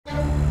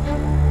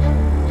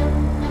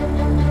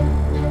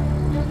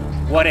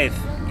What if,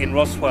 in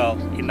Roswell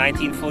in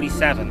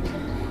 1947,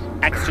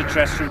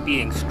 extraterrestrial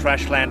beings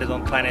crash-landed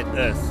on planet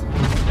Earth,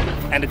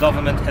 and the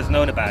government has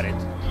known about it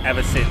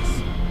ever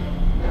since?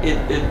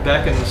 It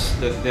beckons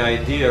the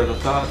idea or the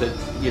thought that,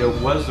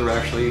 was there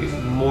actually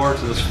more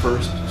to this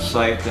first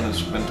sight than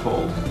has been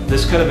told?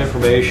 This kind of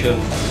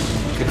information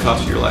could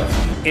cost you your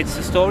life. It's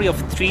the story of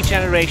 3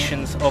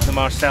 generations of the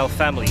Marcel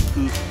family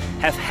who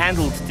have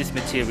handled this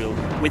material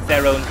with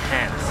their own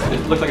hands.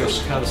 It looked like it was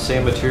kind of the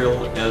same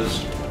material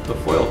as the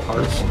foil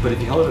parts, but if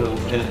you held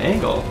it at an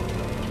angle,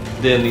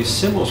 then these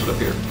symbols would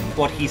appear.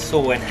 What he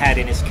saw and had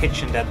in his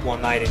kitchen that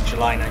one night in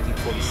July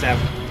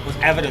 1947 was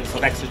evidence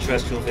of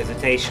extraterrestrial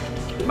visitation.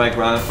 My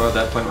grandfather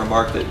at that point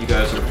remarked that you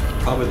guys are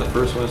probably the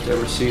first ones to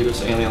ever see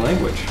this alien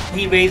language.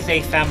 He raised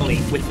a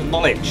family with the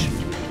knowledge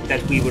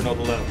that we were not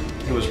alone.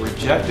 He was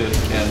rejected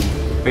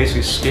and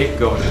basically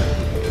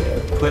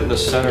scapegoated, put in the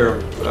center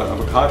of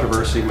a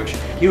controversy which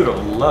he would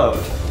have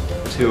loved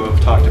to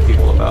have talked to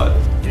people about.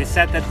 It is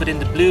said that within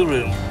the Blue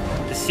Room,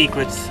 the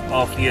secrets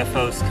of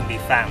UFOs can be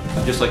found.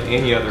 Just like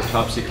any other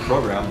top secret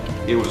program,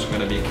 it was going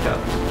to be kept,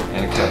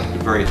 and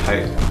kept very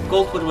tight.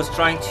 Goldwood was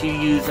trying to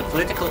use a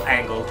political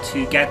angle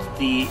to get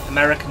the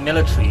American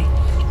military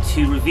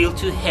to reveal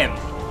to him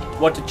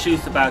what the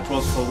truth about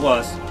Roswell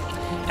was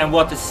and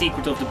what the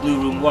secret of the Blue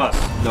Room was.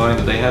 Knowing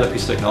that they had a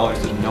piece of technology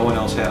that no one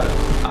else had.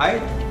 I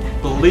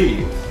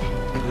believe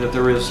that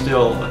there is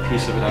still a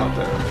piece of it out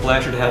there.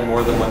 Blanchard had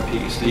more than one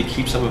piece. Did he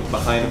keep some of it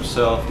behind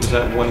himself? Was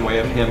that one way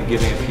of him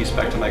giving a piece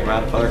back to my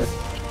grandfather?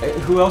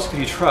 Who else could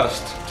he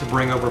trust to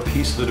bring over a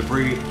piece of the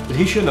debris that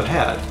he shouldn't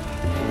have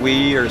had?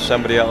 We or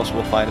somebody else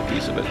will find a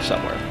piece of it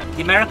somewhere.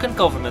 The American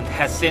government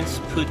has since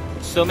put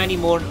so many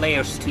more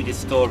layers to this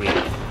story,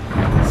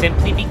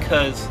 simply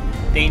because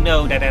they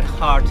know that at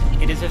heart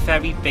it is a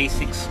very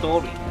basic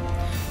story,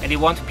 and they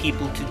want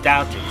people to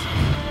doubt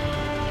it.